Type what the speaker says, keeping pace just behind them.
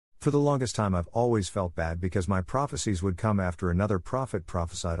For the longest time I've always felt bad because my prophecies would come after another prophet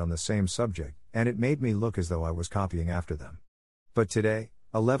prophesied on the same subject, and it made me look as though I was copying after them. But today,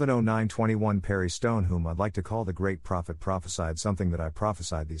 11/09/21 Perry Stone, whom I'd like to call the great prophet, prophesied something that I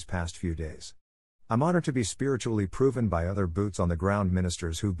prophesied these past few days. I'm honored to be spiritually proven by other boots on the ground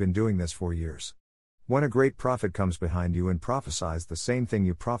ministers who've been doing this for years. When a great prophet comes behind you and prophesies the same thing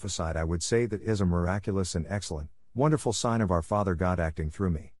you prophesied, I would say that is a miraculous and excellent, wonderful sign of our Father God acting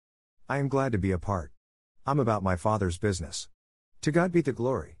through me. I am glad to be a part. I'm about my Father's business. To God be the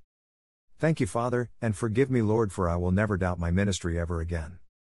glory. Thank you, Father, and forgive me, Lord, for I will never doubt my ministry ever again.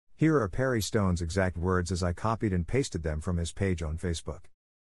 Here are Perry Stone's exact words as I copied and pasted them from his page on Facebook.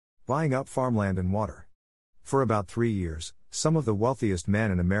 Buying up farmland and water. For about 3 years, some of the wealthiest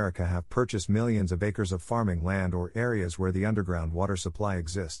men in America have purchased millions of acres of farming land or areas where the underground water supply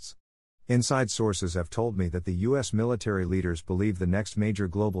exists. Inside sources have told me that the U.S. military leaders believe the next major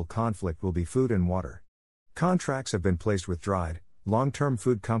global conflict will be food and water. Contracts have been placed with dried, long-term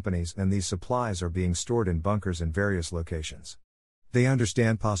food companies, and these supplies are being stored in bunkers in various locations. They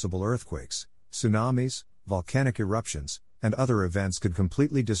understand possible earthquakes, tsunamis, volcanic eruptions, and other events could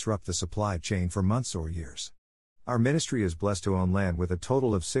completely disrupt the supply chain for months or years. Our ministry is blessed to own land with a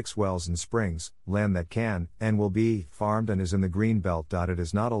total of 6 wells and springs, land that can, and will be, farmed and is in the green belt. It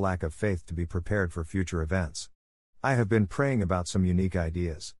is not a lack of faith to be prepared for future events. I have been praying about some unique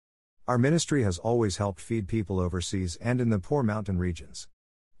ideas. Our ministry has always helped feed people overseas and in the poor mountain regions.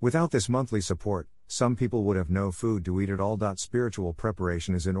 Without this monthly support, some people would have no food to eat at all. Spiritual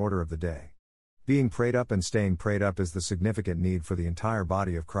preparation is in order of the day. Being prayed up and staying prayed up is the significant need for the entire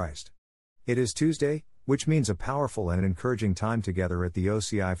body of Christ. It is Tuesday, which means a powerful and encouraging time together at the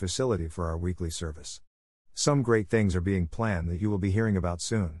OCI facility for our weekly service. Some great things are being planned that you will be hearing about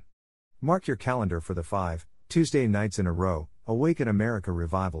soon. Mark your calendar for the 5 Tuesday nights in a row. Awaken America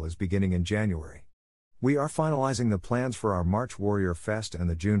revival is beginning in January. We are finalizing the plans for our March Warrior Fest and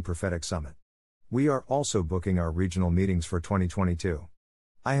the June Prophetic Summit. We are also booking our regional meetings for 2022.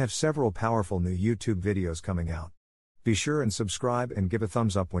 I have several powerful new YouTube videos coming out. Be sure and subscribe and give a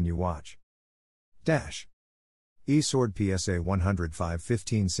thumbs up when you watch. Sword PSA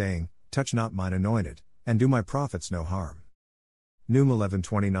 105:15 saying, touch not mine anointed, and do my prophets no harm. Num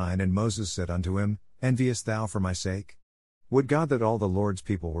 11:29 And Moses said unto him, enviest thou for my sake? Would God that all the Lord's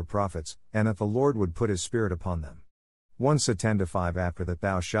people were prophets, and that the Lord would put his spirit upon them. 1 Sa 10-5 After that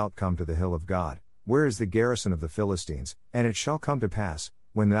thou shalt come to the hill of God, where is the garrison of the Philistines, and it shall come to pass,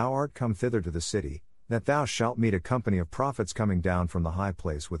 when thou art come thither to the city, that thou shalt meet a company of prophets coming down from the high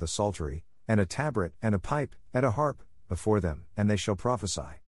place with a psaltery, and a tabret, and a pipe, and a harp, before them, and they shall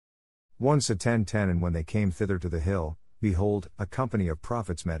prophesy. 1 Sa 10:10 And when they came thither to the hill, behold, a company of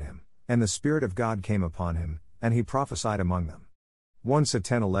prophets met him, and the Spirit of God came upon him, and he prophesied among them. 1 Sa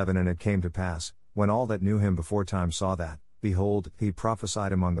 10:11 And it came to pass, when all that knew him beforetime saw that, behold, he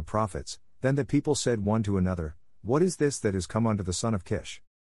prophesied among the prophets, then the people said one to another, what is this that is come unto the son of Kish?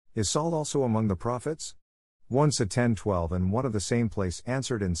 Is Saul also among the prophets? 1 Sa 10:12 And one of the same place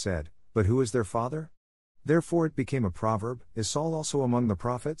answered and said, but who is their father? Therefore it became a proverb, is Saul also among the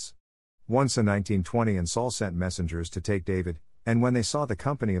prophets? 1 Sa 19:20 And Saul sent messengers to take David, and when they saw the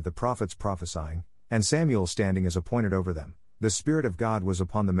company of the prophets prophesying, and Samuel standing as appointed over them, the Spirit of God was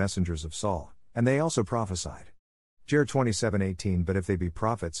upon the messengers of Saul, and they also prophesied. Jer 27:18 But if they be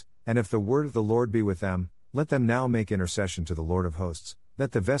prophets, and if the word of the Lord be with them, let them now make intercession to the Lord of hosts,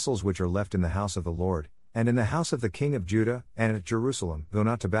 that the vessels which are left in the house of the Lord, and in the house of the king of Judah, and at Jerusalem, go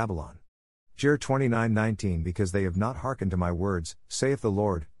not to Babylon. Jer 29:19 Because they have not hearkened to my words, saith the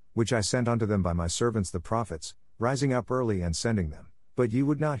Lord, which I sent unto them by my servants the prophets, rising up early and sending them, but ye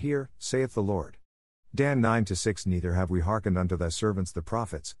would not hear, saith the Lord. Dan 9-6 Neither have we hearkened unto thy servants the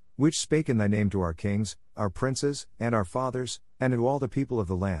prophets, which spake in thy name to our kings, our princes, and our fathers, and to all the people of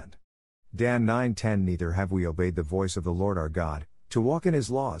the land. Dan 9:10 Neither have we obeyed the voice of the Lord our God, to walk in his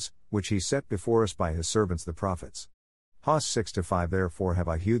laws, which he set before us by his servants the prophets. Hos 6-5 Therefore have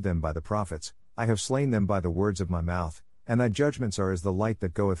I hewed them by the prophets, I have slain them by the words of my mouth, and thy judgments are as the light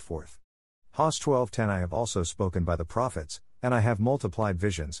that goeth forth. Hos 12:10 I have also spoken by the prophets, and I have multiplied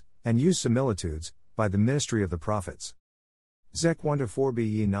visions, and used similitudes, by the ministry of the prophets. Zech 1-4 Be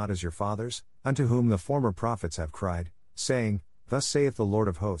ye not as your fathers, unto whom the former prophets have cried, saying, Thus saith the Lord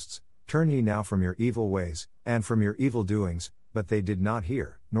of hosts, Turn ye now from your evil ways, and from your evil doings, but they did not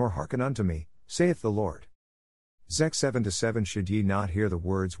hear, nor hearken unto me, saith the Lord. Zech 7-7 Should ye not hear the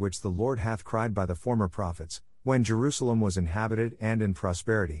words which the Lord hath cried by the former prophets, when Jerusalem was inhabited and in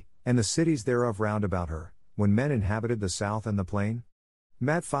prosperity, and the cities thereof round about her, when men inhabited the south and the plain?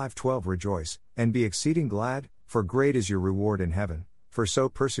 Matt 5:12 Rejoice, and be exceeding glad, for great is your reward in heaven, for so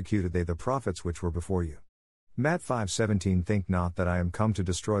persecuted they the prophets which were before you. Matt 5:17 Think not that I am come to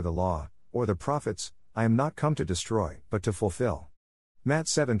destroy the law, or the prophets, I am not come to destroy, but to fulfill. Matt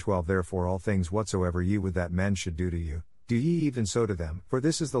 7:12 Therefore all things whatsoever ye would that men should do to you, do ye even so to them, for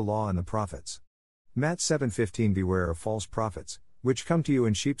this is the law and the prophets. Matt 7:15 Beware of false prophets, which come to you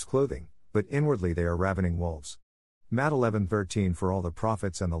in sheep's clothing, but inwardly they are ravening wolves. Matt 11:13 For all the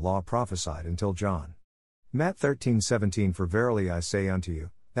prophets and the law prophesied until John. Matt 13:17 For verily I say unto you,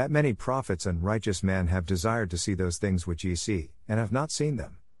 that many prophets and righteous men have desired to see those things which ye see, and have not seen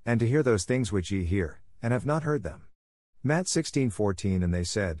them, and to hear those things which ye hear, and have not heard them. Matt 16:14 And they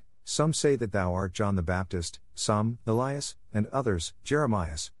said, Some say that thou art John the Baptist, some, Elias, and others,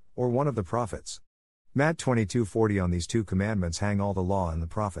 Jeremias, or one of the prophets. Matt 22:40 On these two commandments hang all the law and the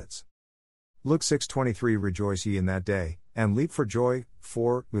prophets. Luke 6:23 Rejoice ye in that day, and leap for joy,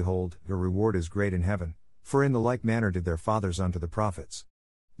 for, behold, your reward is great in heaven, for in the like manner did their fathers unto the prophets.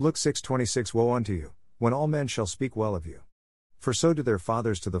 Luke 6:26 Woe unto you, when all men shall speak well of you. For so did their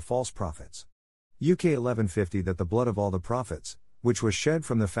fathers to the false prophets. UK 11:50 That the blood of all the prophets, which was shed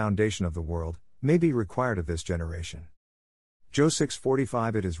from the foundation of the world, may be required of this generation. Joe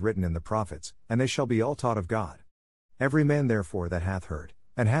 6:45 It is written in the prophets, and they shall be all taught of God. Every man therefore that hath heard,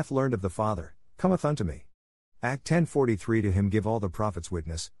 and hath learned of the Father, cometh unto me. Act 10:43 To him give all the prophets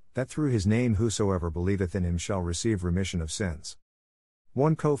witness, that through his name whosoever believeth in him shall receive remission of sins.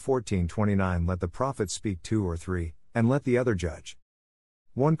 1 Co 14:29 Let the prophets speak 2 or 3, and let the other judge.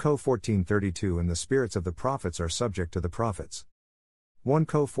 1 Co 14:32 And the spirits of the prophets are subject to the prophets. 1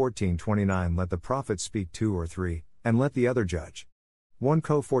 Co 14:29 Let the prophets speak 2 or 3, and let the other judge. 1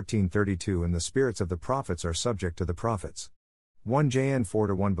 Co 14:32 And the spirits of the prophets are subject to the prophets. 1 Jn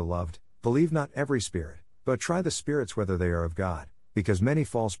 4:1 Beloved, believe not every spirit, but try the spirits whether they are of God, because many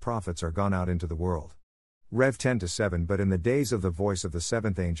false prophets are gone out into the world. Rev 10:7 But in the days of the voice of the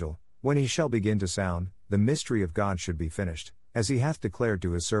seventh angel, when he shall begin to sound, the mystery of God should be finished, as he hath declared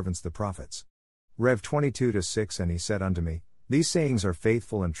to his servants the prophets. Rev 22:6 And he said unto me, These sayings are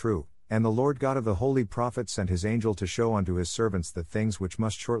faithful and true, and the Lord God of the holy prophets sent his angel to show unto his servants the things which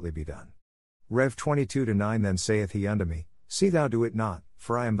must shortly be done. Rev 22:9 Then saith he unto me, See thou do it not,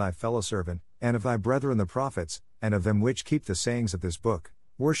 for I am thy fellow servant, and of thy brethren the prophets, and of them which keep the sayings of this book,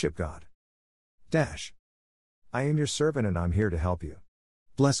 worship God. I am your servant and I'm here to help you.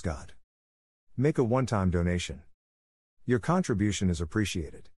 Bless God. Make a one-time donation. Your contribution is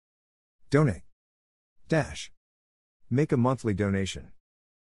appreciated. Donate. Make a monthly donation.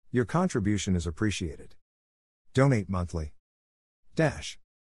 Your contribution is appreciated. Donate monthly.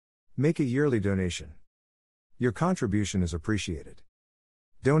 Make a yearly donation. Your contribution is appreciated.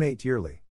 Donate yearly.